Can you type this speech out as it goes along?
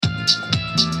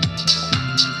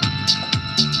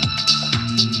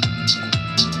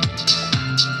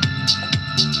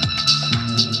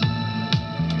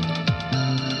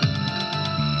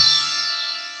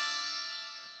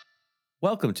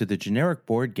Welcome to the Generic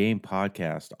Board Game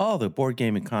Podcast, all the board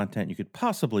gaming content you could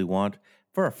possibly want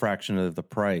for a fraction of the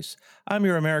price. I'm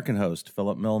your American host,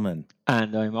 Philip Millman.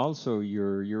 And I'm also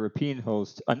your European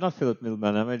host. I'm not Philip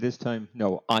Millman, am I this time?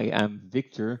 No, I am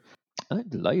Victor. I'm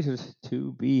delighted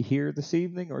to be here this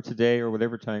evening or today or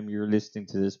whatever time you're listening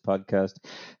to this podcast.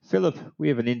 Philip, we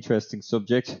have an interesting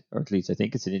subject, or at least I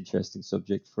think it's an interesting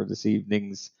subject for this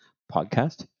evening's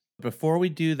podcast. Before we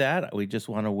do that, we just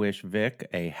want to wish Vic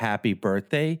a happy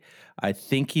birthday. I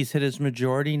think he's hit his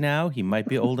majority now. He might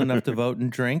be old enough to vote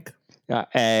and drink.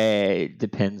 It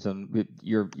depends on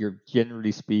you're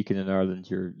generally speaking in Ireland.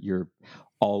 You're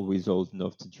always old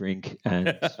enough to drink,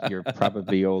 and you're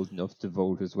probably old enough to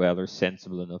vote as well, or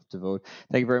sensible enough to vote.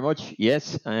 Thank you very much.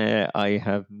 Yes, I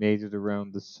have made it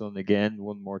around the sun again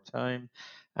one more time,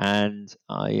 and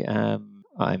I'm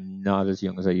not as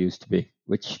young as I used to be.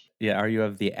 Which are you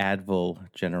of the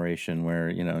Advil generation where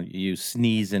you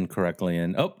sneeze incorrectly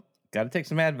and got to take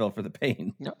some Advil for the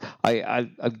pain? No,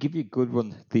 I'll give you a good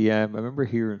one. I remember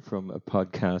hearing from a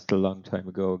podcast a long time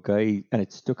ago, a guy, and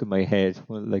it stuck in my head.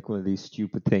 One of these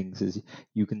stupid things is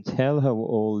you can tell how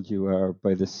old you are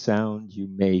by the sound you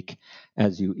make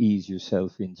as you ease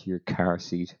yourself into your car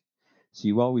seat. So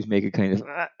you always make a kind of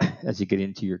as you get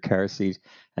into your car seat,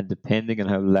 and depending on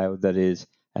how loud that is,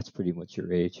 that's pretty much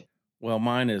your age. Well,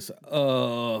 mine is,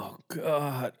 oh,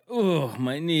 God, oh,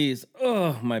 my knees,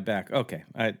 oh, my back. Okay,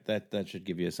 that should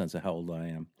give you a sense of how old I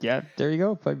am. Yeah, there you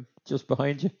go. I'm just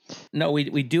behind you. No, we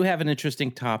do have an interesting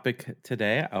topic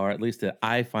today, or at least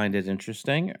I find it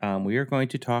interesting. We are going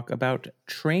to talk about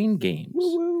train games,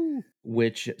 Woo-woo.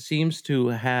 which seems to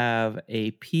have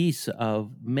a piece of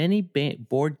many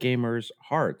board gamers'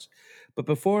 hearts. But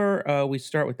before we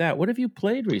start with that, what have you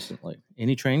played recently?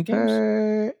 Any train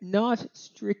games? Not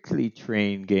strictly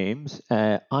train games.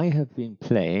 I have been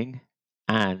playing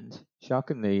and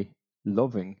shockingly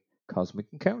loving Cosmic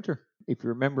Encounter. If you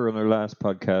remember on our last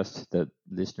podcast, that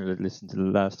listener that listened to the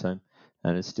last time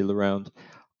and is still around,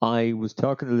 I was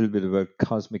talking a little bit about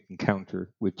Cosmic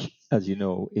Encounter, which, as you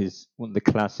know, is one of the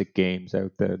classic games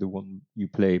out there, the one you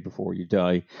play before you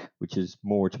die, which is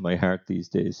more to my heart these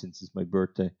days since it's my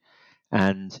birthday.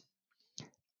 And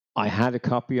I had a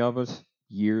copy of it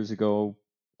years ago,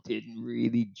 didn't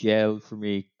really gel for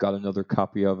me. Got another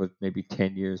copy of it maybe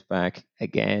 10 years back.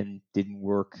 Again, didn't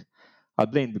work. I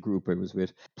blame the group I was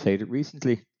with. Played it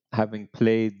recently, having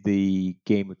played the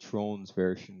Game of Thrones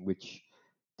version, which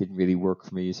didn't really work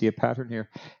for me. You see a pattern here?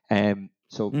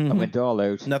 So I went all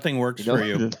out. Nothing works for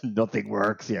you. Nothing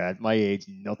works. Yeah, at my age,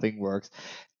 nothing works.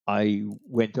 I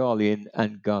went all in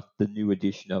and got the new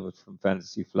edition of it from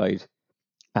Fantasy Flight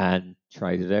and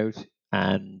tried it out.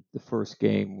 And the first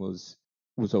game was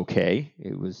okay.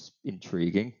 It was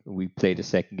intriguing. We played a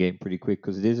second game pretty quick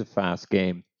because it is a fast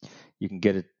game. You can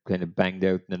get it kind of banged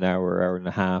out in an hour and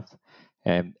a half.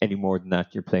 Any more than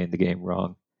that, you're playing the game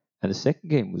wrong. And the second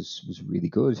game was really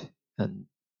good. And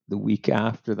the week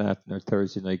after that, in our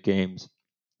Thursday night games,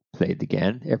 played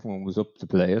again. Everyone was up to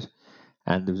play it.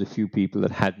 And there was a few people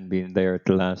that hadn't been there at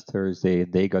the last Thursday,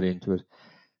 and they got into it.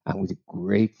 And with a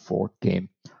great fourth game.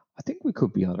 I think we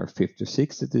could be on our fifth or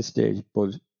sixth at this stage,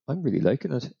 but I'm really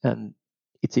liking it. And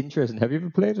it's interesting. Have you ever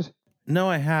played it? No,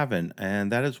 I haven't.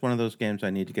 And that is one of those games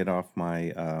I need to get off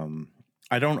my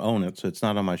I don't own it, so it's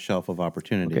not on my shelf of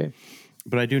opportunity. Okay.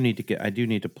 But I do need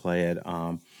to play it.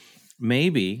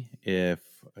 Maybe if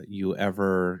you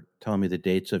ever tell me the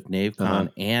dates of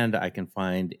NaveCon and I can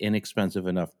find inexpensive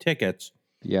enough tickets,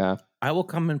 I will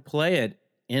come and play it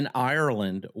in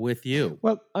Ireland with you.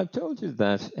 Well, I've told you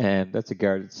that that's a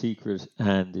guarded secret,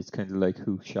 and it's kind of like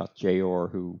who shot JR,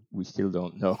 who we still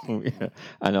don't know.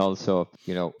 And also,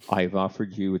 I've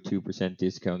offered you a 2%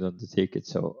 discount on the ticket,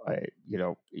 so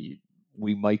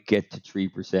we might get to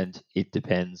 3%. It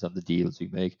depends on the deals we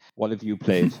make. What have you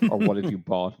played, or what have you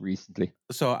bought recently?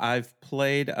 So I've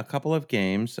played a couple of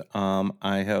games.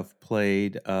 I have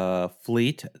played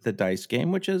Fleet, the dice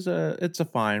game, which is it's a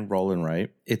fine roll and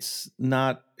write. It's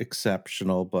not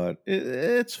exceptional, but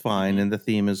it's fine, and the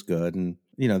theme is good. And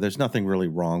there's nothing really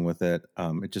wrong with it.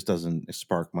 It just doesn't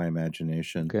spark my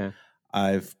imagination. Okay.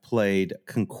 I've played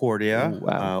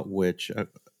Concordia,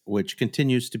 which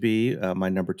continues to be my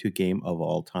number 2 game of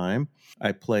all time.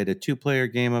 I played a 2-player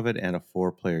game of it and a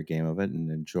 4-player game of it and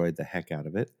enjoyed the heck out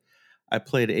of it. I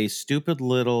played a stupid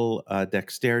little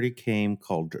dexterity game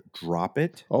called Drop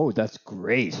It. Oh, that's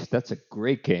great. That's a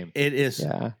great game. It is.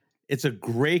 Yeah. It's a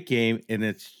great game, and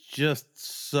it's just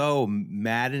so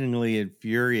maddeningly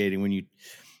infuriating when you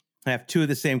have 2 of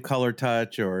the same color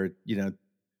touch or,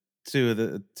 2 of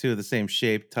the same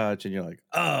shape touch, and you're like,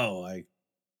 oh,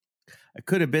 I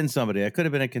could have been somebody. I could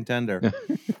have been a contender.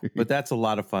 But that's a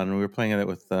lot of fun. We were playing it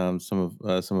with some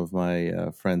of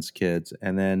my friends' kids,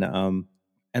 and then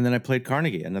I played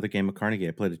Carnegie, another game of Carnegie.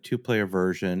 I played a 2-player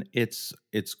version. It's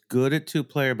good at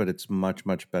 2-player, but it's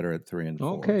much better at 3 and 4.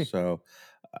 Okay. So,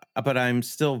 but I'm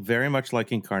still very much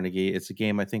liking Carnegie. It's a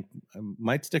game I think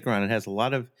might stick around. It has a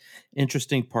lot of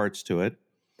interesting parts to it.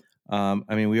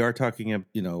 I mean, we are talking of,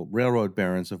 railroad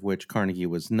barons, of which Carnegie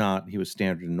was not. He was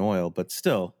Standard and Oil, but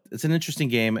still, it's an interesting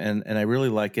game, and I really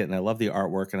like it, and I love the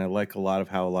artwork, and I like a lot of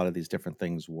how a lot of these different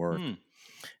things work.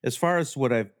 As far as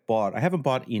what I've bought, I haven't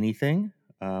bought anything.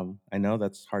 I know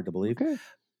that's hard to believe, Okay.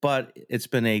 but it's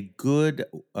been a good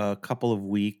couple of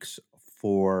weeks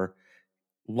for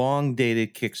long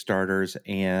dated Kickstarters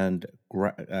and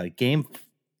game.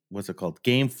 What's it called?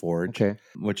 Game Forge, Okay.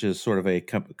 which is sort of a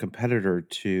competitor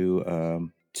to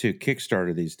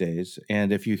Kickstarter these days.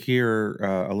 And if you hear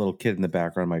a little kid in the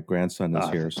background, my grandson is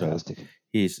here, Fantastic. so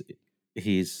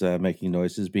he's making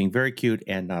noises, being very cute,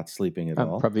 and not sleeping at And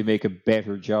all. probably make a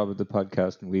better job of the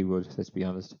podcast than we would, let's be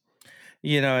honest.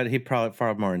 He probably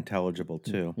far more intelligible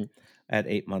too at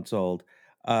 8 months old.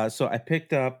 So I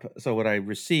picked up. So what I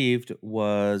received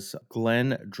was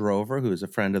Glenn Drover, who is a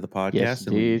friend of the Yes, podcast,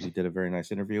 and we indeed. did a very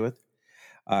nice interview with.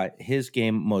 His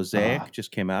game Mosaic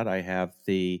just came out. I have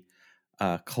the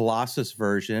Colossus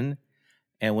version,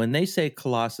 and when they say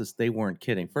Colossus, they weren't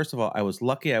kidding. First of all, I was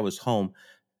lucky I was home.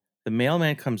 The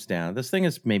mailman comes down. This thing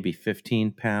is maybe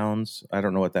 15 pounds. I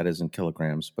don't know what that is in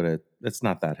kilograms, but it's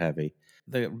not that heavy.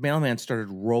 The mailman started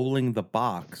rolling the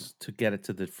box to get it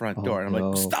to the front door. And I'm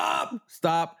like,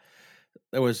 stop.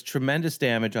 There was tremendous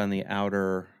damage on the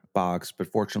outer box, but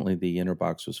fortunately the inner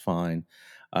box was fine.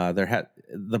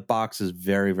 The box is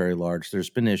very, very large. There's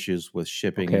been issues with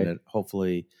shipping in it.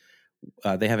 Hopefully,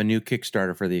 they have a new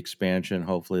Kickstarter for the expansion.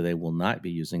 Hopefully, they will not be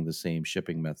using the same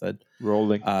shipping method.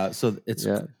 Rolling. So it's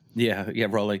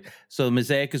rolling. So the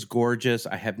Mosaic is gorgeous.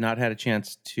 I have not had a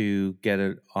chance to get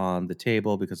it on the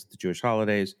table because of the Jewish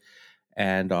holidays.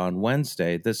 And on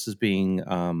Wednesday, this is being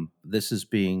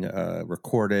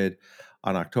recorded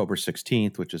on October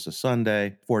 16th, which is a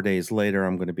Sunday. 4 days later,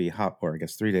 I'm going to be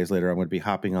 3 days later, I'm going to be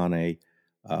hopping on a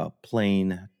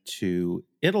plane to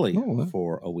Italy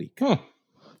for a week.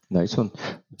 Nice one.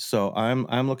 So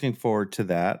I'm looking forward to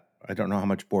that. I don't know how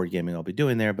much board gaming I'll be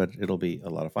doing there, but it'll be a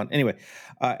lot of fun. Anyway,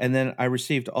 and then I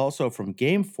received also from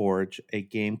Game Forge a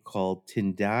game called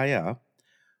Tindaya,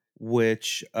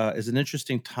 which is an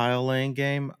interesting tile laying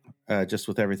game. Just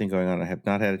with everything going on, I have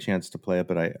not had a chance to play it,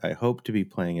 but I hope to be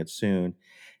playing it soon.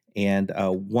 And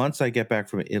once I get back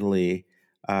from Italy,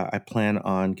 I plan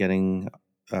on getting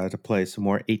to play some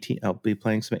more 18. I'll be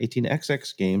playing some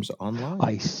 18xx games online.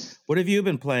 Nice. What have you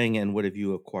been playing, and what have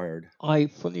you acquired?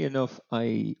 Funny enough,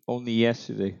 I only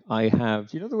yesterday I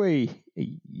have. You know the way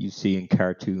you see in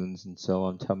cartoons and so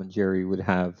on, Tom and Jerry would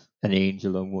have an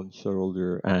angel on one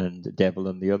shoulder and a devil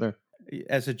on the other.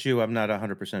 As a Jew, I'm not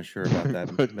 100% sure about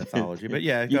that mythology, but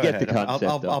yeah, you go get ahead. the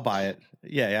concept. I'll buy it.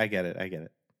 Yeah, I get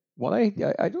it. What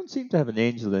I don't seem to have an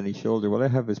angel on any shoulder. What I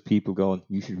have is people going,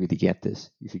 "You should really get this.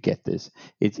 You should get this."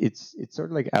 It's sort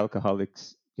of like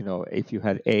alcoholics. You know, if you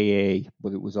had AA,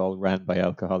 but it was all ran by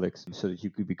alcoholics, so that you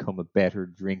could become a better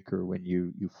drinker when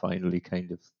you finally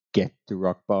kind of get to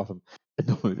rock bottom.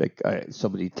 Like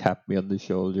somebody tapped me on the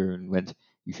shoulder and went,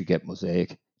 "You should get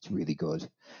Mosaic. It's really good."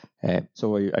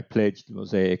 So I pledged the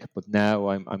Mosaic, but now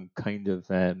I'm kind of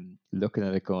looking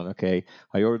at it going, okay,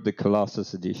 I ordered the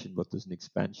Colossus edition, but there's an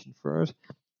expansion for it.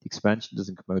 The expansion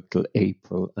doesn't come out till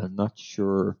April, and I'm not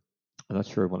sure I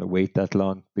want to wait that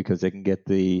long because I can get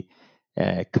the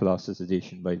Colossus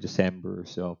edition by December or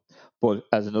so. But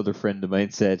as another friend of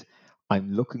mine said,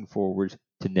 I'm looking forward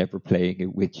to never playing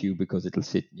it with you because it'll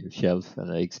sit in your shelf.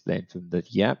 And I explained to him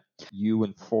that, you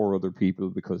and 4 other people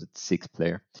because it's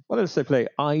 6-player. What else did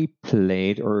I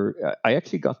play? I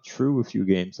actually got through a few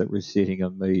games that were sitting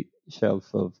on my shelf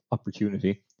of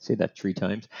opportunity. Say that 3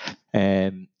 times.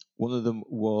 One of them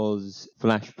was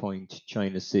Flashpoint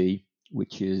China Sea,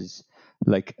 which is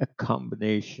like a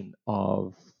combination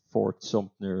of Fort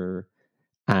Sumter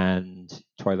and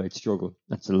Twilight Struggle.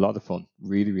 That's a lot of fun.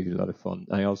 Really, really a lot of fun.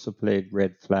 I also played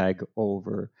Red Flag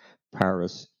over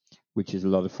Paris, which is a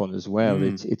lot of fun as well.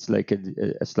 It's like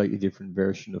a slightly different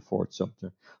version of Fort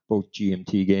Sumter. Both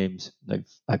GMT games.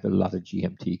 I've a lot of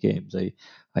GMT games I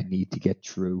need to get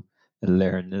through and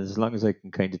learn. And as long as I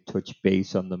can kind of touch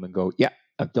base on them and go, yeah,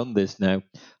 I've done this now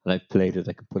and I've played it,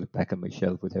 I can put it back on my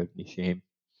shelf without any shame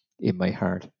in my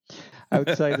heart.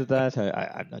 Outside of that,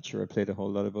 I'm not sure I played a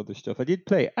whole lot of other stuff. I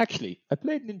played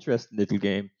an interesting little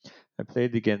game. I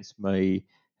played against my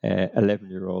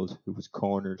 11-year-old who was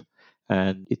cornered,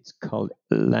 and it's called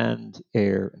Land,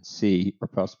 Air, and Sea, or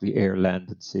possibly Air, Land,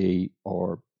 and Sea,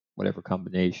 or whatever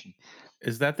combination.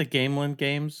 Is that the Gameland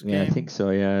Games Yeah, I think game?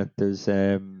 so. Yeah, there's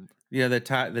Yeah, the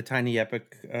Tiny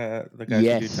Epic, the guys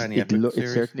who do yes, Tiny Epic it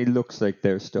series. certainly looks like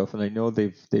their stuff, and I know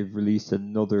they've released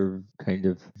another kind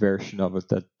of version of it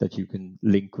that you can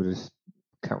link with it.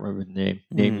 Can't remember the name.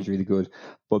 Name is Mm, really good,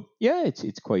 but yeah,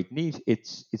 it's quite neat.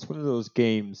 It's one of those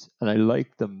games, and I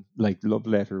like them like Love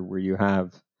Letter, where you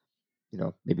have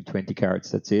maybe 20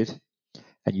 cards. That's it,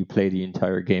 and you play the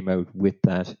entire game out with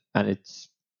that, and it's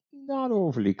not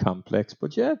overly complex,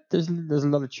 but yeah, there's a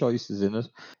lot of choices in it.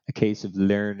 A case of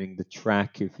learning the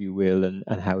track, if you will, and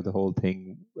how the whole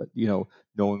thing,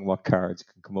 knowing what cards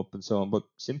can come up and so on. But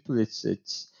simple, it's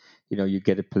you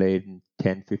get it played in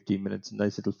 10, 15 minutes, a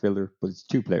nice little filler, but it's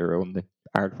two-player only.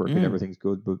 Artwork and mm. everything's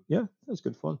good, but yeah, that's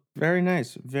good fun. Very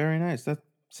nice, very nice. That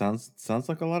sounds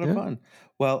like a lot of Yeah. fun.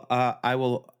 Well, I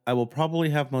will probably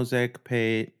have Mosaic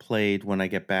played when I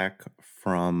get back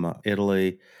from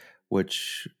Italy,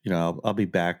 which I'll be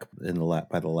back in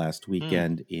by the last Hmm.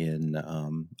 weekend in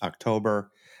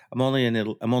October. I'm only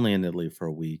in Italy for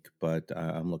a week, but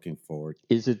I'm looking forward.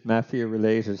 Is it mafia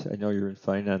related? I know you're in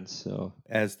finance, so.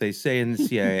 As they say in the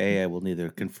CIA, I will neither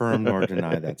confirm nor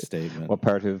deny that statement. What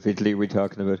part of Italy are we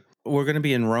talking about? We're going to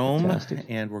be in Rome, Fantastic.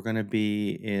 and we're going to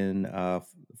be in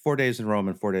 4 days in Rome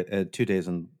and 2 days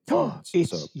in Florence.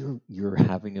 So, You're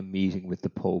having a meeting with the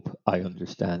Pope. I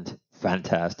understand.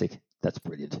 Fantastic. That's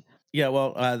brilliant. yeah,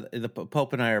 well, the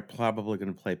Pope and I are probably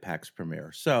going to play Pax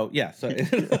Premier. So, yeah. So,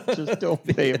 Just don't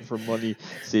pay him for money.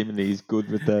 Seemingly, he's good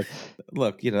with that.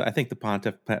 look, I think the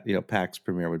Pontiff, Pax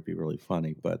Premier would be really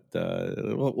funny, but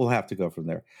we'll have to go from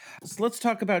there. So let's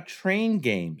talk about train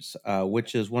games,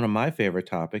 which is one of my favorite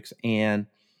topics, and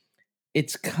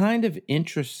it's kind of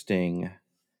interesting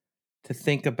to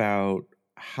think about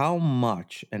how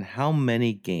much and how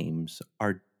many games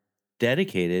are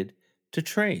dedicated to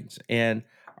trains and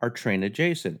are train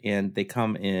adjacent, and they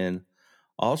come in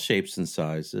all shapes and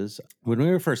sizes. When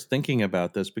we were first thinking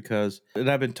about this, and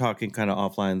I've been talking kind of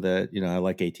offline that, I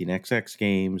like 18xx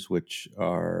games, which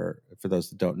are, for those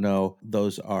that don't know,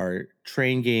 those are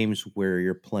train games where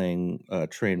you're playing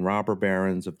train robber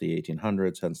barons of the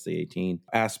 1800s, hence the 18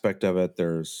 aspect of it.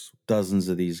 There's dozens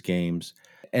of these games.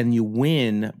 And you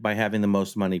win by having the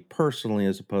most money personally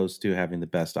as opposed to having the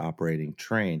best operating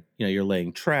train. You're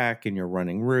laying track and you're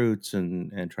running routes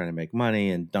and trying to make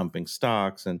money and dumping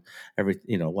stocks and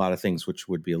a lot of things which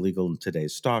would be illegal in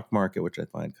today's stock market, which I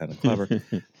find kind of clever.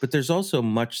 But there's also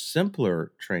much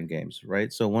simpler train games,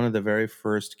 right? So one of the very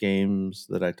first games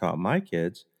that I taught my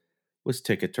kids was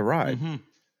Ticket to Ride, Hmm.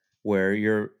 where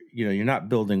you're not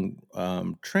building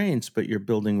trains, but you're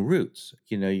building routes.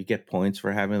 You get points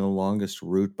for having the longest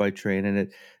route by train,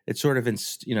 and it's sort of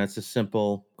it's a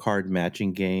simple card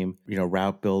matching game,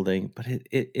 route building, but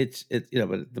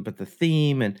but the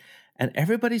theme and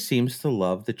everybody seems to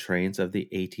love the trains of the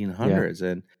Yeah. 1800s,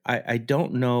 and I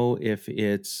don't know if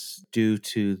it's due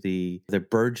to the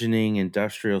burgeoning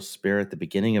industrial spirit, the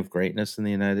beginning of greatness in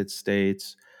the United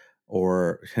States,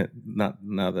 or not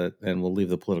now that, and we'll leave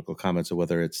the political comments of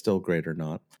whether it's still great or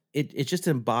not. It just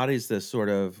embodies this sort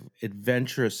of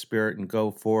adventurous spirit and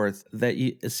go forth that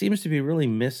it seems to be really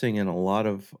missing in a lot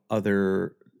of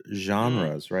other Mm.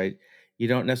 genres, right? You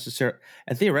don't necessarily,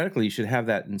 and theoretically, you should have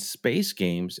that in space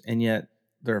games, and yet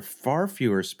there are far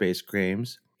fewer space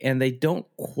games, and they don't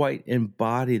quite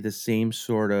embody the same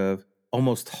sort of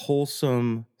almost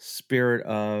wholesome spirit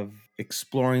of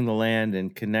exploring the land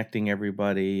and connecting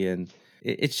everybody. And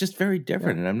it's just very Yeah.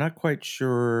 different. And I'm not quite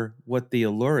sure what the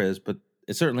allure is, but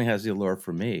it certainly has the allure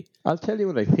for me. I'll tell you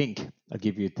what I think. I'll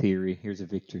give you a theory. Here's a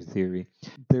Victor theory.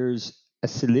 There's a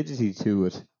solidity to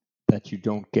it that you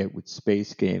don't get with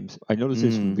space games. I notice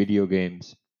this from Mm, video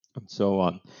games and so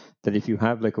on. That if you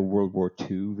have like a World War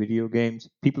II video games,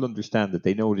 people understand that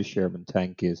they know what a Sherman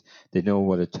tank is, they know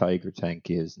what a Tiger tank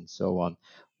is, and so on.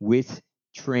 With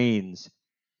trains,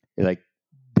 like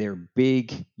they're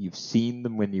big. You've seen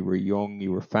them when you were young.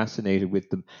 You were fascinated with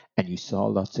them, and you saw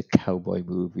lots of cowboy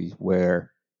movies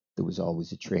where there was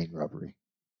always a train robbery.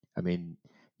 I mean,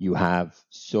 you have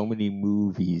so many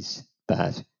movies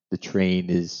that the train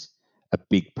is a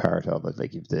big part of it.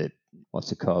 Like if the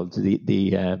what's it called,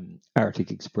 the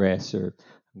Arctic Express, or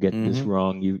I'm getting this hmm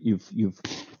wrong. You've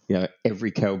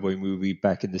every cowboy movie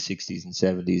back in the 60s and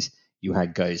 70s, you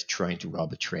had guys trying to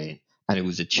rob a train, and it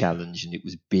was a challenge, and it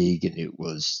was big, and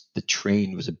the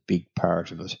train was a big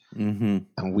part of it. hmm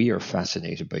And we are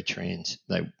fascinated by trains.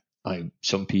 Like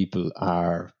some people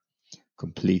are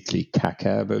completely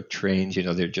caca about trains.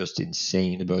 They're just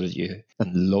insane about it.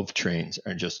 And love trains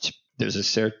are just there's a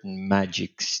certain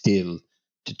magic still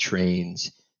to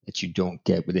trains that you don't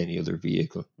get with any other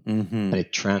vehicle, Mm-hmm. and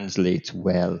it translates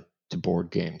well to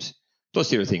board games. Plus,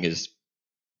 the other thing is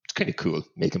it's kind of cool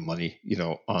making money,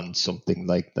 on something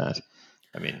like that.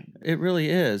 I mean, It really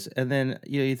is. And then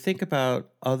you think about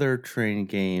other train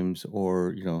games,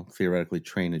 or theoretically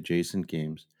train adjacent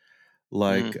games. mm,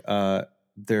 Like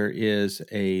there is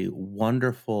a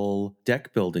wonderful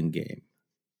deck building game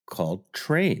called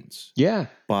Trains yeah,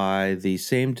 by the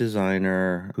same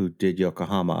designer who did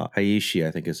Yokohama. Haishi,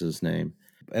 I think is his name.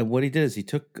 And what he did is he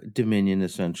took Dominion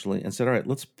essentially and said, all right,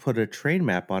 let's put a train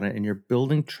map on it, and you're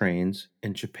building trains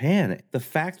in Japan. The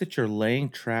fact that you're laying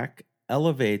track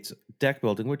elevates deck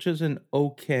building, which is an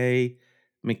okay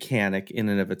mechanic in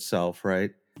and of itself,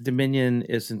 right? Dominion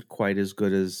isn't quite as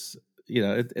good as,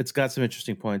 it's got some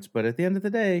interesting points, but at the end of the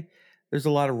day, there's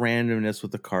a lot of randomness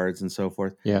with the cards and so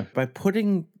forth. yeah, By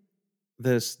putting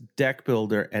this deck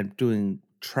builder and doing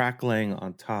track laying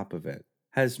on top of it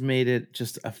has made it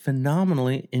just a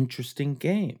phenomenally interesting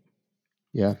game.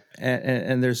 yeah.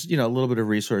 And there's a little bit of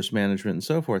resource management and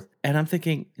so forth. And I'm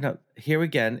thinking, here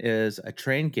again is a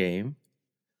train game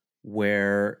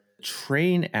where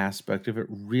train aspect of it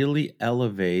really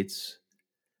elevates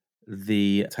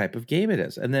the type of game it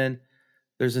is. And then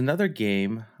there's another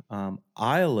game,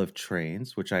 Isle of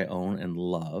Trains, which I own and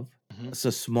love. Mhm. It's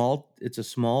a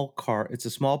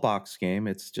small box game.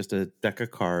 It's just a deck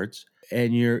of cards,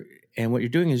 and what you're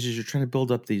doing is you're trying to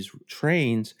build up these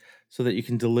trains so that you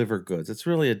can deliver goods. It's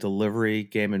really a delivery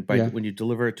game, and Yeah, when you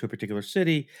deliver it to a particular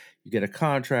city, you get a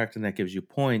contract, and that gives you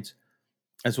points,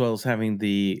 as well as having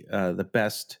the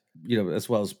best, as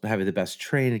well as having the best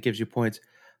train. It gives you points,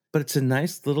 but it's a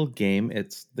nice little game.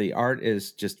 The art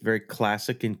is just very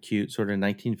classic and cute, sort of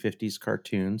 1950s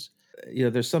cartoons.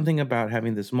 There's something about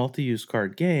having this multi-use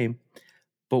card game,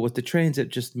 but with the trains, it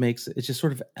just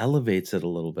sort of elevates it a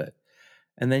little bit.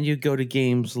 And then you go to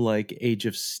games like Age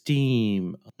of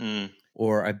Steam mm,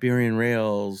 or Iberian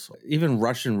Rails, even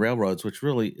Russian Railroads, which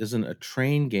really isn't a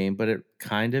train game, but it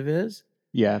kind of is.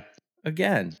 yeah.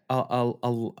 Again, a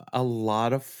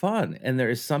lot of fun. And there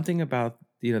is something about,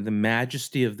 the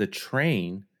majesty of the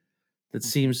train that Mhm.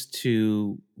 seems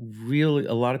to really,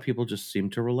 a lot of people just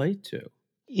seem to relate to.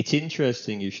 It's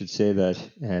interesting you should say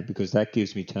that, because that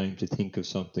gives me time to think of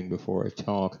something before I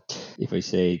talk. If I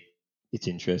say it's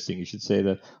interesting, you should say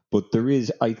that. But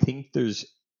I think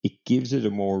it gives it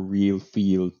a more real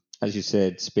feel. As you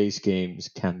said, space games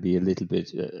can be a little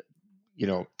bit, you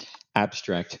know,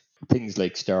 abstract. Things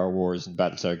like Star Wars and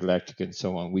Battlestar Galactica and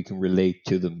so on, we can relate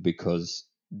to them because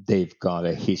they've got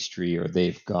a history, or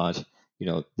they've got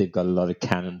a lot of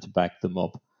canon to back them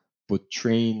up. But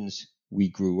trains we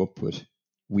grew up with,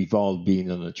 we've all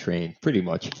been on a train pretty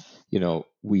much.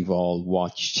 We've all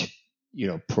watched,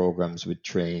 programs with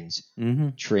trains. Hmm.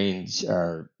 Trains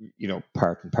are,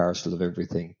 part and parcel of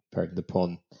everything, pardon the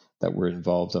pun, that we're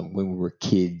involved on. When we were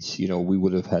kids, we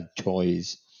would have had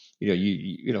toys.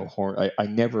 I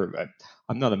never,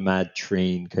 I'm not a mad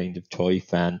train kind of toy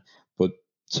fan, but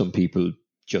some people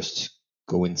just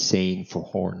go insane for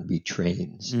Hornby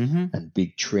trains Hmm. and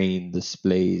big train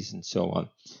displays and so on.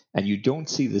 And you don't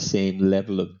see the same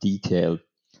level of detail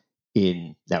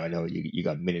in, now I know you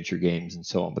got miniature games and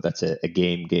so on, but that's a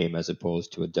game as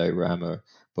opposed to a diorama.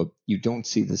 But you don't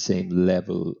see the same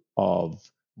level of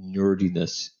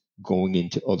nerdiness going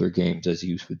into other games as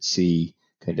you would see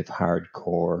kind of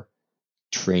hardcore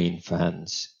train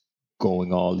fans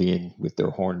going all in with their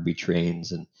Hornby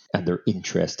trains, and their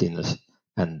interest in it,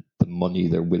 and the money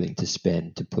they're willing to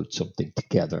spend to put something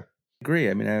together.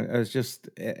 Agree. I mean, I was just,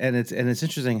 and it's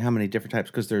interesting how many different types,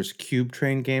 because there's cube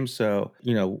train games. So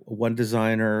one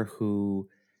designer who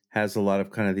has a lot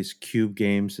of kind of these cube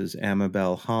games is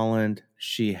Amabel Holland.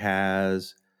 She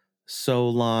has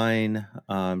Soul Line.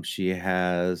 She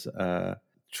has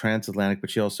Transatlantic, but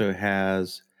she also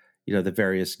has the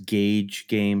various gauge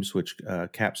games, which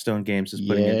Capstone Games is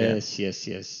putting into, Yes, yes,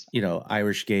 yes.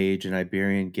 Irish Gauge and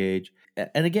Iberian Gauge.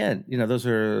 And again, those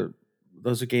are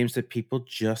games that people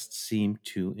just seem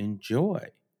to enjoy.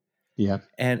 Yeah.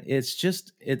 And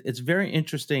it's very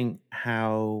interesting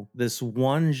how this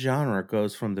one genre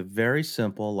goes from the very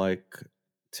simple, like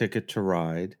Ticket to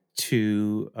Ride,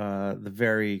 to the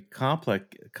very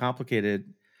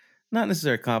complicated, not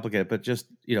necessarily complicated, but just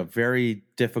very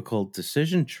difficult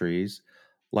decision trees,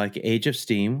 like Age of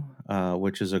Steam,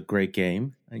 which is a great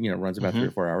game, and runs about Hmm. 3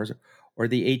 or 4 hours, or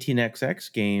the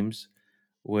 18xx games,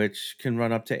 which can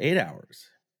run up to 8 hours.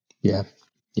 Yeah.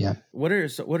 Yeah. What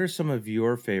are some of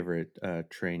your favorite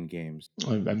train games?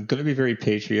 I'm going to be very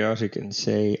patriotic and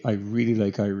say I really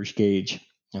like Irish Gauge.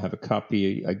 I have a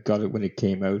copy. I got it when it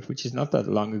came out, which is not that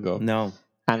long ago. No.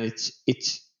 And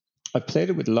I played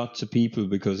it with lots of people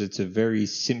because it's a very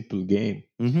simple game.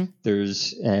 Mm-hmm.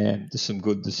 There's some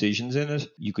good decisions in it.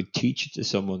 You could teach it to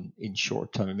someone in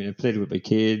short time. I mean, I played it with my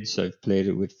kids. I've played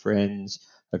it with friends.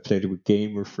 I've played it with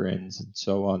gamer friends and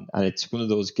so on. And it's one of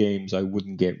those games I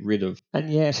wouldn't get rid of.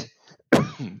 And yet,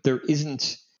 there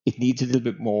isn't. It needs a little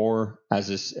bit more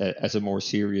as a more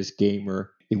serious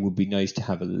gamer. It would be nice to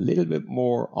have a little bit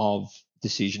more of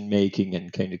decision making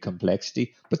and kind of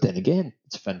complexity. But then again,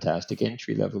 it's a fantastic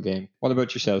entry level game. What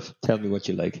about yourself? Tell me what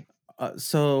you like.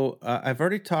 I've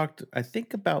already talked, I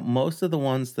think, about most of the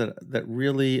ones that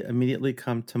really immediately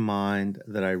come to mind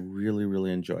that I really,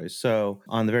 really enjoy. So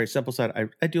on the very simple side,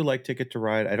 I do like Ticket to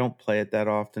Ride. I don't play it that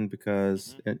often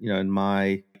because, and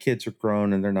my kids are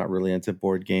grown and they're not really into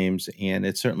board games. And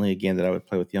it's certainly a game that I would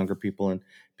play with younger people and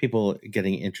people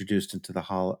getting introduced into the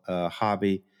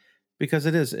hobby because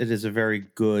it is a very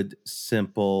good,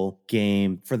 simple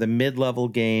game. For the mid-level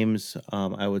games,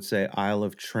 I would say Isle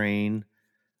of Train,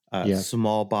 Yeah.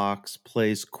 small box,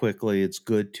 plays quickly. It's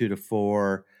good 2 to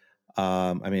 4.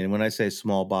 I mean, when I say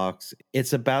small box,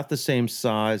 it's about the same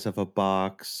size of a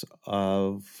box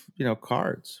of,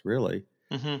 cards, really.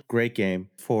 Mm-hmm. Great game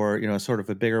for, sort of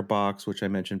a bigger box, which I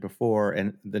mentioned before.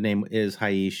 And the name is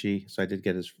Haishi. So I did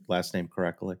get his last name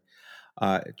correctly.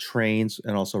 Trains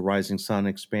and also Rising Sun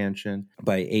expansion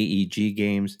by AEG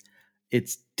Games.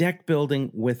 It's deck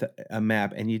building with a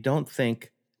map, and you don't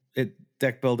think it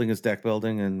deck building is deck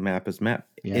building and map is map.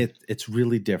 Yeah. It's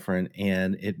really different,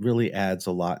 and it really adds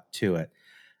a lot to it.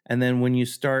 And then when you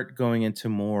start going into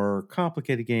more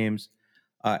complicated games,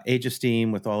 Age of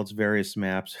Steam with all its various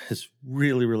maps is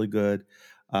really, really good.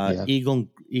 Yeah.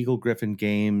 Eagle Griffin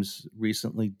Games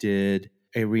recently did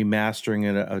a remastering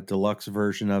and a deluxe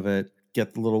version of it.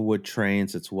 Get the little wood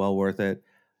trains; it's well worth it.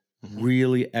 Mm-hmm.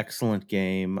 Really excellent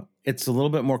game. It's a little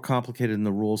bit more complicated in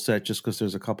the rule set just because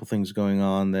there's a couple things going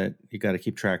on that you got to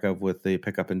keep track of with the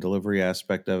pickup and delivery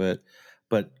aspect of it.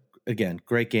 But again,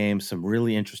 great game, some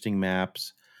really interesting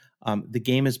maps. The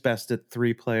game is best at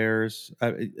 3 players.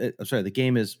 Sorry, the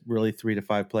game is really 3 to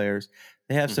 5 players.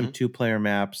 They have some Mm-hmm. 2 player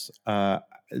maps.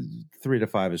 3 to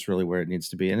 5 is really where it needs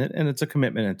to be, and it's a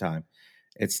commitment in time.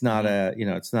 It's not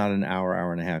it's not an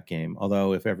hour and a half game.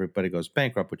 Although if everybody goes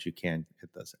bankrupt, which you can, it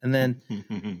does.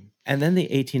 Mm-hmm. And then the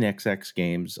 18xx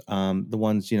games, the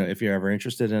ones if you're ever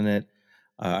interested in it,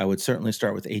 I would certainly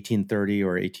start with 1830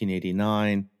 or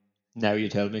 1889. Now you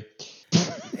tell me.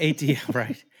 18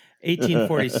 right.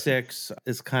 1846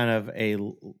 is kind of a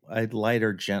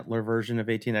lighter, gentler version of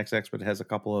 18xx, but it has a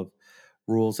couple of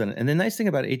rules in it. And the nice thing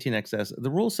about 18xx,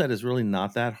 the rule set is really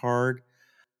not that hard.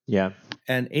 Yeah.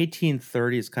 And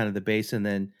 1830 is kind of the base, and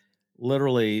then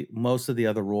literally most of the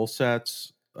other rule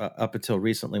sets up until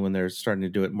recently, when they're starting to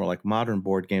do it more like modern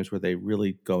board games where they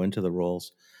really go into the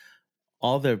rules,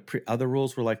 all the other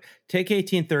rules were like, take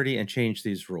 1830 and change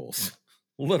these rules.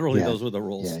 Literally, Yeah. those were the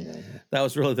rules. Yeah. That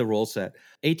was really the rule set.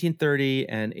 1830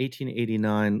 and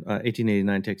 1889,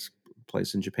 1889 takes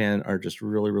place in Japan, are just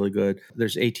really, really good.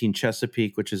 There's 18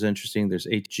 Chesapeake, which is interesting. There's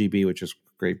 8GB, which is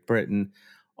Great Britain,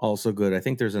 also good. I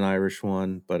think there's an Irish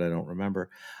one, but I don't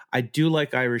remember. I do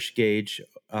like Irish Gauge,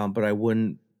 but I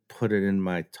wouldn't put it in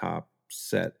my top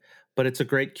set. But it's a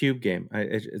great cube game.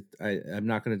 I'm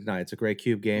not going to deny it's a great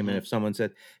cube game. And Mm-hmm. if someone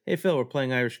said, "Hey Phil, we're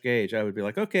playing Irish Gauge," I would be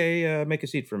like, "Okay, make a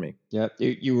seat for me." Yeah,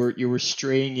 you were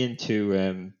straying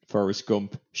into Forrest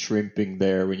Gump shrimping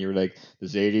there when you were like,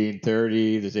 there's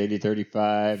 1830, there's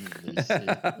 1835,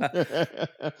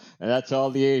 and, and that's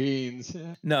all the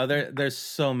 18s. No, there's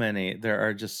so many. There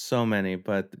are just so many.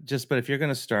 But if you're going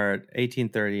to start,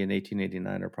 1830 and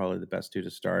 1889 are probably the best two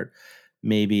to start.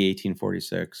 Maybe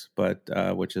 1846, but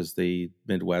which is the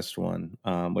Midwest one,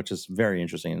 which is very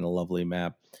interesting and a lovely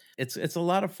map. It's a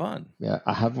lot of fun. Yeah,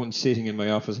 I have one sitting in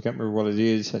my office. I can't remember what it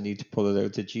is. I need to pull it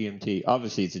out to GMT.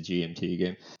 Obviously, it's a GMT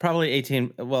game. Probably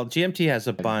 18. Well, GMT has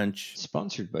a bunch.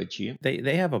 Sponsored by GMT.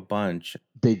 They have a bunch.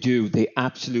 They do. They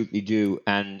absolutely do.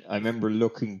 And I remember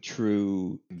looking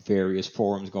through various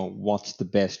forums going, what's the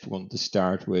best one to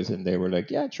start with? And they were like,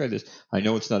 yeah, try this. I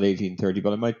know it's not 1830,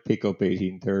 but I might pick up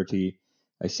 1830.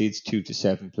 I see it's 2 to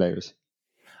 7 players.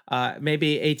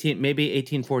 Maybe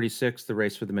 1846, the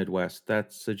Race for the Midwest.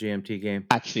 That's a GMT game.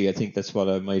 Actually, I think that's what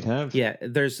I might have. Yeah,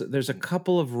 there's a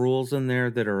couple of rules in there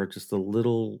that are just a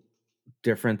little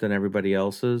different than everybody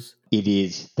else's. It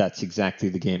is. That's exactly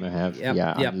the game I have. Yep,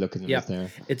 Yeah, yep, I'm looking at yep. it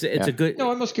there. It's Yeah. a good.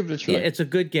 No, I must give it a try. Yeah, it's a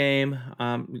good game.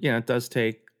 It does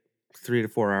take 3 to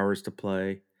 4 hours to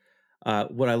play.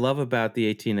 What I love about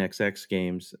the 18xx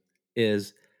games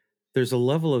is there's a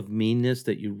level of meanness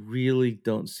that you really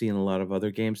don't see in a lot of other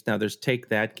games. Now, there's Take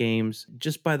That games.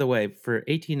 Just by the way, for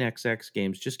 18xx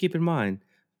games, just keep in mind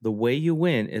the way you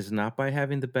win is not by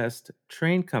having the best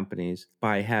train companies,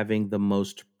 by having the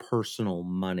most personal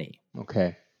money.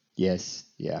 Okay. Yes.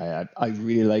 Yeah. I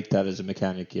really like that as a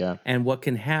mechanic. Yeah. And what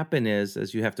can happen is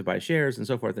you have to buy shares and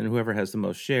so forth, and whoever has the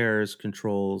most shares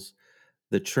controls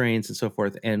the trains and so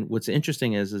forth. And what's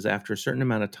interesting is after a certain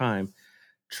amount of time,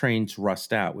 trains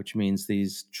rust out, which means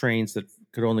these trains that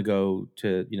could only go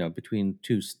to, between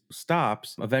two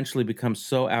stops eventually become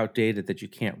so outdated that you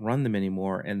can't run them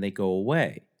anymore and they go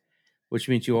away, which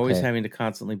means you're always Okay. having to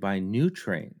constantly buy new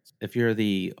trains. If you're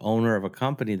the owner of a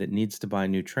company that needs to buy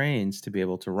new trains to be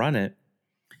able to run it,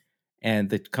 and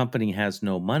the company has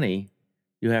no money,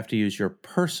 you have to use your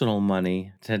personal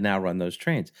money to now run those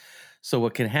trains. So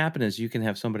what can happen is you can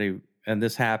have somebody, and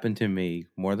this happened to me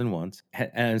more than once.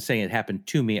 And I'm saying it happened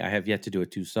to me. I have yet to do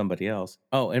it to somebody else.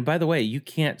 Oh, and by the way, you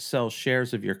can't sell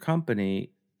shares of your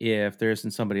company if there isn't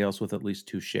somebody else with at least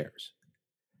 2 shares.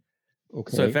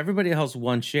 So if Okay. everybody else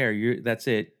one share, that's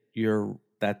it.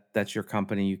 That's your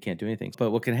company. You can't do anything. But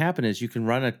what can happen is you can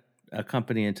run a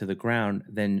company into the ground,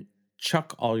 then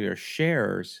chuck all your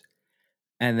shares,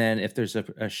 and then if there's a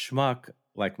schmuck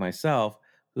like myself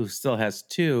who still has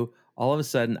 2, all of a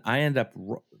sudden I end up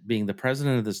being the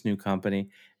president of this new company,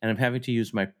 and I'm having to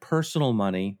use my personal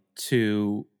money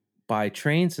to buy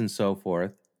trains and so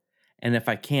forth. And if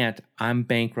I can't, I'm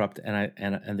bankrupt,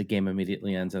 and the game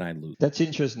immediately ends, and I lose. That's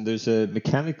interesting. There's a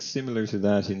mechanic similar to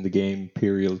that in the game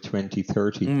Imperial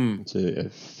 2030. Mm. It's a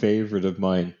favorite of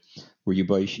mine, where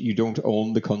you don't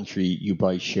own the country, you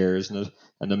buy shares in it,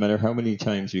 and no matter how many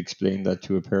times you explain that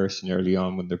to a person early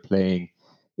on when they're playing,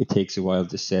 it takes a while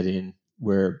to set in.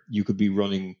 Where you could be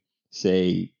running,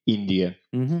 say, India.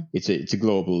 Mm-hmm. It's a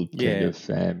global kind Yeah.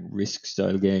 of risk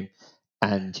style game,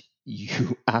 and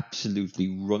you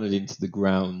absolutely run it into the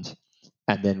ground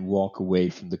and then walk away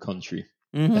from the country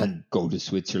Mm-hmm. and go to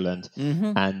Switzerland.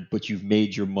 Mm-hmm. But you've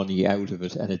made your money out of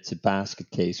it, and it's a basket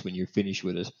case when you're finished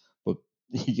with it. But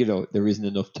there isn't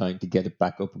enough time to get it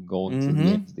back up and going until the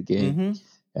Mm-hmm. end of the game.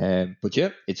 Mm-hmm. But yeah,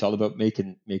 it's all about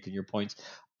making your points.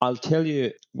 I'll tell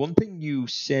you one thing you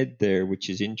said there,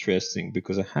 which is interesting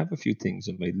because I have a few things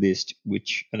on my list,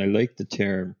 and I like the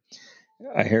term.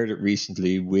 I heard it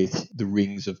recently with the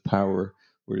Rings of Power.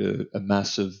 We're a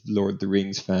massive Lord of the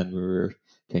Rings fan. We were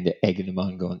kind of egging him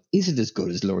on, going, "Is it as good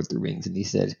as Lord of the Rings?" And he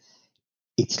said,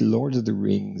 "It's Lord of the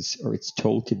Rings, or it's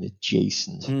Tolkien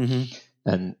adjacent." Mm-hmm.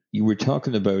 And you were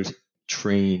talking about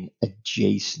train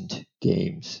adjacent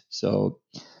games. So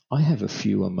I have a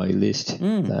few on my list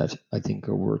Mm. that I think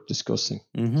are worth discussing.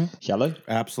 Mm-hmm. Shall I?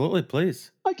 Absolutely,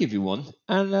 please. I'll give you one.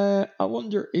 And I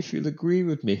wonder if you'll agree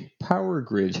with me. Power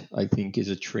Grid, I think, is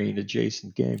a train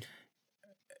adjacent game.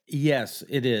 Yes,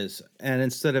 it is. And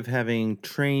instead of having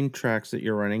train tracks that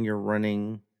you're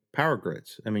running power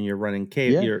grids. I mean, you're running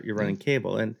cable. Yeah, You're yeah. running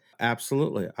cable, and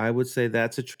absolutely, I would say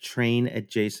that's a train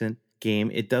adjacent game.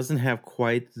 It doesn't have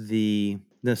quite the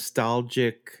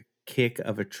nostalgic kick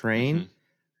of a Hmm. train,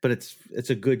 but it's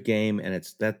a good game, and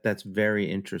that's very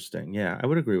interesting. Yeah, I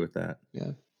would agree with that.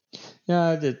 Yeah.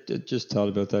 Yeah, I just thought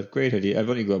about that. Great idea. I've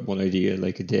only got one idea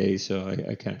like a day, so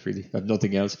I can't really I have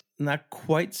nothing else. Not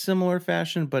quite similar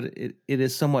fashion, but it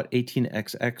is somewhat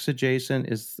 18xx adjacent.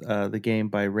 Is the game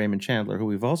by Raymond Chandler, who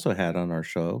we've also had on our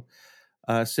show,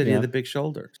 City of Yeah. the Big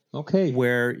Shoulders, Okay.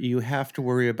 where you have to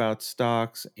worry about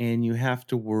stocks and you have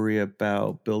to worry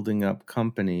about building up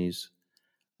companies.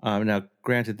 Now,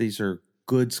 granted, these are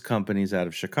goods companies out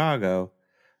of Chicago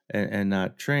and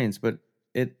not trains, but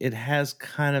it has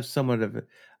kind of somewhat of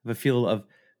a feel of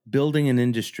building an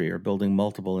industry or building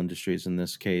multiple industries in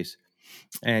this case,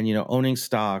 and owning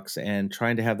stocks and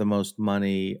trying to have the most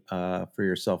money for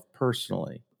yourself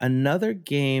personally. Another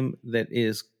game that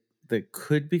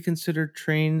could be considered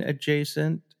train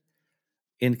adjacent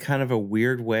in kind of a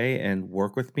weird way, and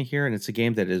work with me here, and it's a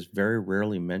game that is very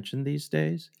rarely mentioned these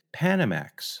days.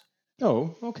 Panamax.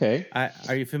 Oh, okay.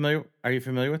 Are you familiar? Are you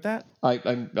familiar with that?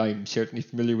 I'm certainly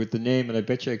familiar with the name, and I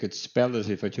bet you I could spell it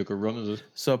if I took a run at it.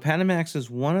 So Panamax is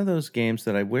one of those games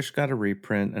that I wish got a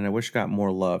reprint and I wish got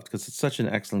more loved because it's such an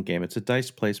excellent game. It's a dice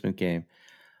placement game,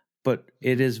 but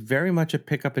it is very much a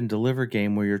pick up and deliver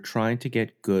game where you're trying to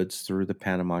get goods through the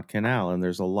Panama Canal, and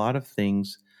there's a lot of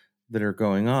things that are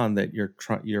going on that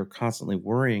you're constantly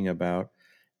worrying about.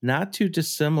 Not too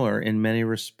dissimilar in many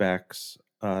respects,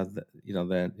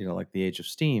 like the Age of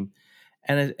Steam.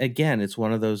 And again, it's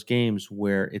one of those games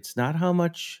where it's not how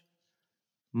much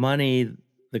money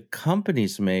the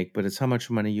companies make, but it's how much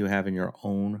money you have in your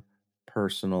own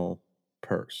personal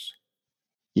purse.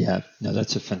 Yeah, no,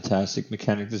 that's a fantastic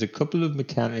mechanic. There's a couple of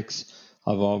mechanics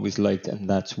I've always liked, and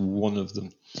that's one of them.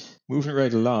 Moving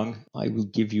right along, I will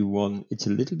give you one. It's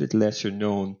a little bit lesser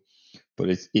known, but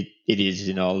it is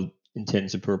in all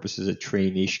intents and purposes a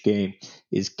train-ish game.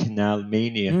 Is Canal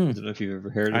Mania? I don't Mm, know if you've ever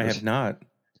heard I of have it. not.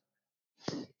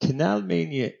 Canal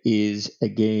Mania is a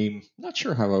game. Not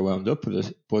sure how I wound up with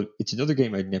it, but it's another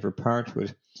game I'd never part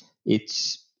with.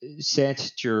 It's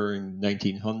set during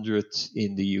 1900s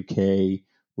in the UK,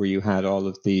 where you had all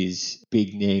of these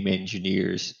big name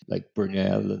engineers like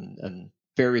Burnell and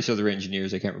various other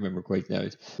engineers I can't remember quite now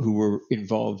who were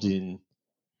involved in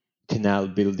canal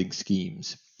building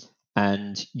schemes.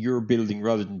 And you're building,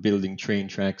 rather than building train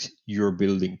tracks, you're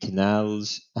building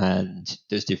canals, and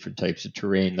there's different types of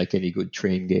terrain, like any good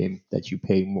train game, that you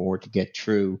pay more to get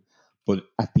through. But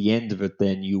at the end of it,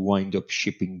 then you wind up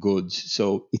shipping goods.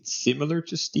 So it's similar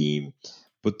to Steam,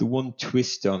 but the one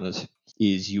twist on it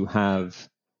is you have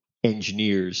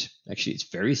engineers. Actually, it's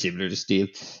very similar to Steel.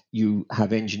 You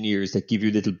have engineers that give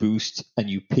you a little boost, and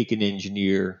you pick an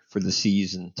engineer for the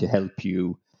season to help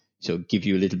you. So give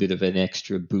you a little bit of an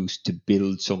extra boost to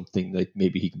build something, like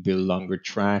maybe he can build longer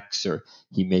tracks, or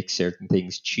he makes certain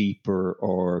things cheaper,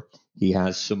 or he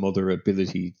has some other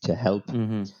ability to help.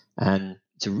 Mm-hmm. And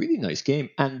it's a really nice game.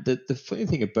 And the funny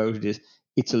thing about it is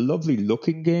it's a lovely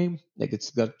looking game. Like, it's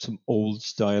got some old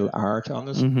style art on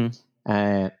it, Mm-hmm.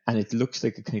 and it looks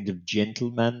like a kind of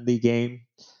gentlemanly game,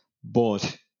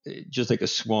 but just like a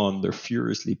swan, they're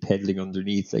furiously pedaling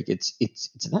underneath. Like, it's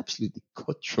an absolutely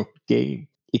cutthroat game.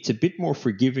 It's a bit more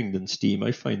forgiving than Steam.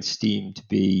 I find Steam to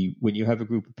be, when you have a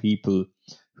group of people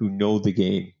who know the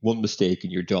game, one mistake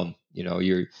and you're done.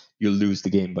 You'll lose the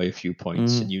game by a few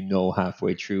points, and Mm-hmm. you know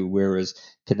halfway through. Whereas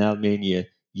Canal Mania,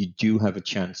 you do have a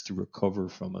chance to recover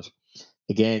from it.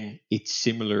 Again, it's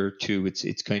similar to,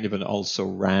 it's kind of an also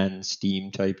ran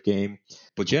Steam type game.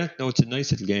 But yeah, no, it's a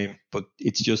nice little game. But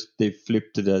it's just they've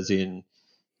flipped it, as in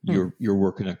Hmm. you're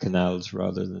working on canals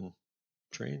rather than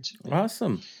trains. Yeah.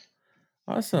 Awesome.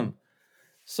 Yeah. Awesome.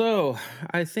 So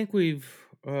I think we've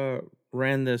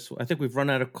ran this. I think we've run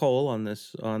out of coal on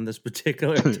this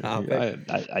particular topic.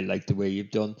 I like the way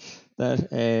you've done that.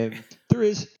 There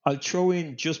is, I'll throw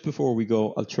in, just before we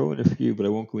go, I'll throw in a few, but I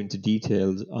won't go into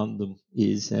details on them.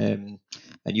 And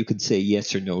you can say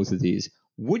yes or no to these.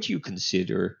 Would you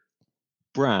consider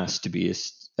Brass to be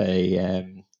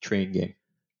a train game?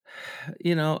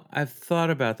 I've thought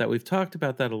about that. We've talked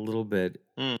about that a little bit.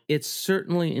 Mm. It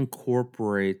certainly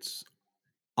incorporates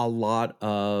a lot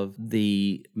of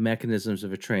the mechanisms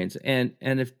of a train. And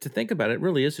if to think about it, it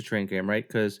really is a train game, right?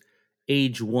 Because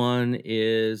age one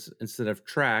is, instead of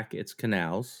track, it's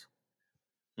canals,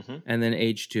 Hmm. and then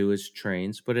age two is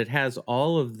trains. But it has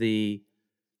all of the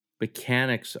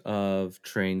mechanics of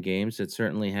train games. It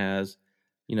certainly has,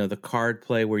 the card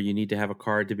play where you need to have a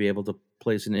card to be able to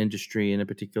place an industry in a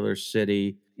particular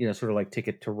city, sort of like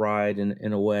Ticket to Ride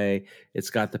in a way. It's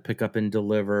got the pick up and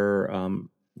deliver,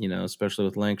 especially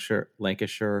with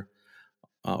Lancashire,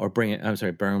 or I'm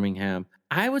sorry, Birmingham.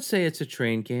 I would say it's a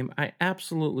train game. I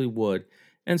absolutely would.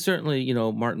 And certainly,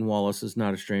 Martin Wallace is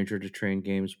not a stranger to train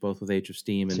games, both with Age of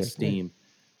Steam and Certainly. Steam.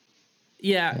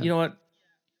 Yeah, Yeah. you know what?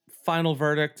 Final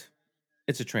verdict,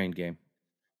 it's a train game.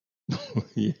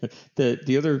 Yeah.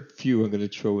 The other few I'm going to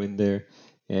throw in there,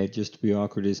 just to be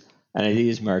awkward, is, and it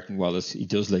is Martin Wallace. He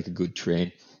does like a good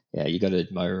train. Yeah, you got to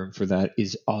admire him for that.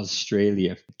 Is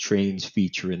Australia. Trains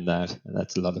feature in that, and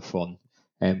that's a lot of fun.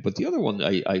 But the other one,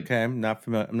 Okay, I'm not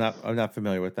familiar. I'm not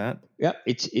familiar with that. yeah,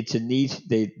 it's a neat.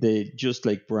 They just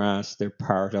like Brass, they're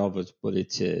part of it, but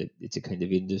it's a kind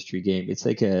of industry game. It's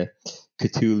like a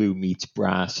Cthulhu meets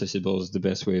Brass, I suppose, is the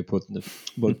best way of putting it.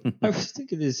 But I was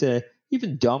thinking, is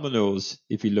even Dominoes,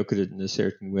 if you look at it in a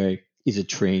certain way, is a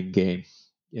train game.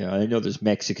 Yeah, I know there's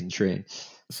Mexican train.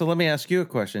 So let me ask you a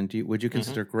question. Would you Hmm.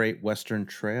 consider Great Western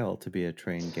Trail to be a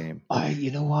train game?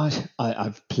 You know what?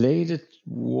 I've played it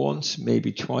once,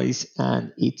 maybe twice,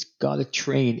 and it's got a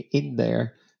train in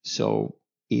there. So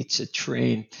it's a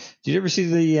train. Did you ever see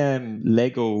the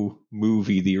Lego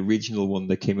movie, the original one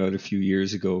that came out a few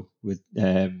years ago? With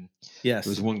there was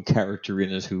Yes. one character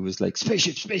in it who was like,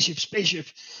 spaceship, spaceship, spaceship.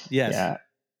 Yes. Yeah,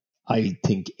 I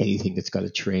think anything that's got a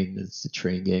train is a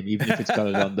train game, even if it's got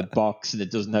it on the box and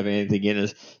it doesn't have anything in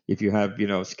it. If you have,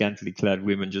 scantily clad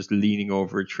women just leaning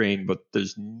over a train, but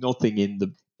there's nothing in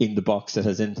the box that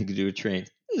has anything to do with trains,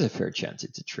 there's a fair chance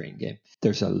it's a train game.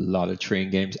 There's a lot of train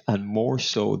games, and more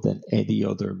so than any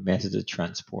other method of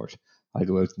transport. I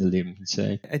go out on the limb and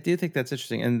say, I do think that's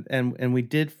interesting. And we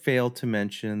did fail to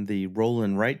mention the roll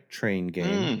and write train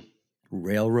game, mm,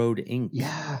 Railroad Inc.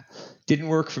 yeah, didn't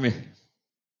work for me.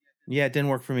 Yeah, it didn't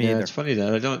work for me Yeah, either. it's funny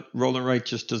that I don't roll and write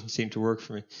just doesn't seem to work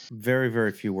for me. Very,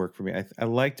 very few work for me. I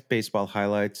liked Baseball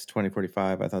Highlights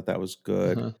 2045. I thought that was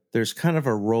good. Uh-huh. There's kind of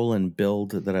a roll and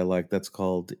build that I like that's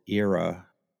called Era,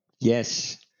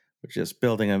 Yes. which is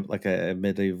building a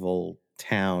medieval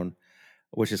town,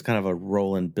 which is kind of a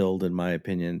roll and build in my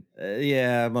opinion.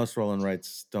 Yeah, most roll and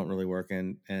writes don't really work,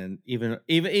 and even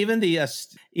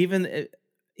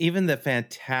the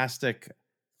fantastic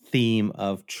theme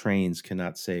of trains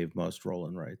cannot save most roll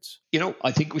and writes.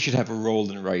 I think we should have a roll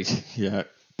and write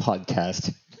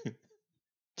podcast.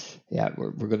 Yeah,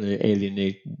 we're going to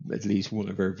alienate at least one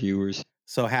of our viewers.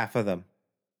 So half of them.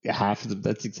 Half of them.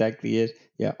 That's exactly it.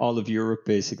 Yeah, all of Europe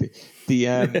basically.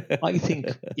 I think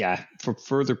for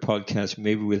further podcasts,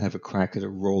 maybe we'll have a crack at a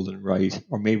roll and write,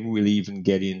 or maybe we'll even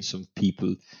get in some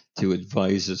people to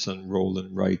advise us on roll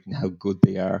and write and how good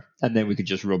they are, and then we could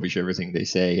just rubbish everything they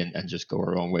say and just go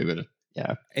our own way with it.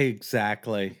 Yeah,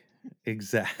 Exactly.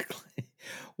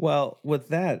 Well, with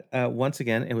that, once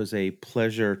again, it was a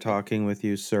pleasure talking with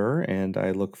you, sir, and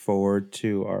I look forward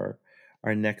to our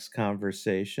next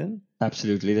conversation.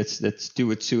 absolutely. Let's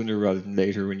do it sooner rather than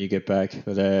later when you get back.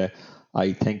 But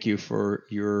I thank you for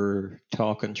your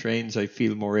talk on trains. I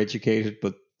feel more educated,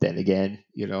 but then again,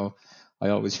 I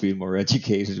always feel more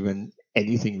educated when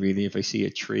anything really. If I see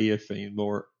a tree, I feel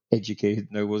more educated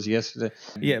than I was yesterday.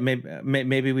 Yeah,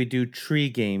 maybe we do tree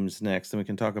games next, and we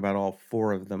can talk about all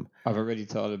four of them. I've already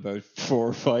thought about 4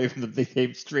 or 5 of them. They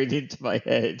came straight into my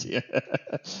head.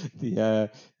 Yeah,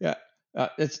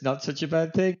 it's not such a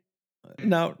bad thing.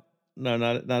 No, no,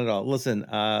 not at all. Listen,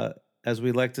 as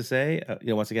we like to say,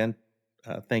 once again,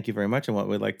 thank you very much. And what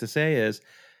we'd like to say is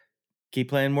keep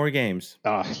playing more games.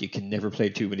 You can never play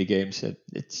too many games.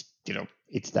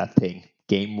 It's that thing.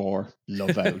 Game more,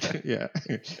 love out. Yeah.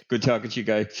 Good talking to you,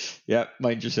 guy. Yeah,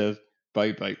 mind yourself.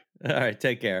 Bye. All right,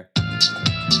 take care.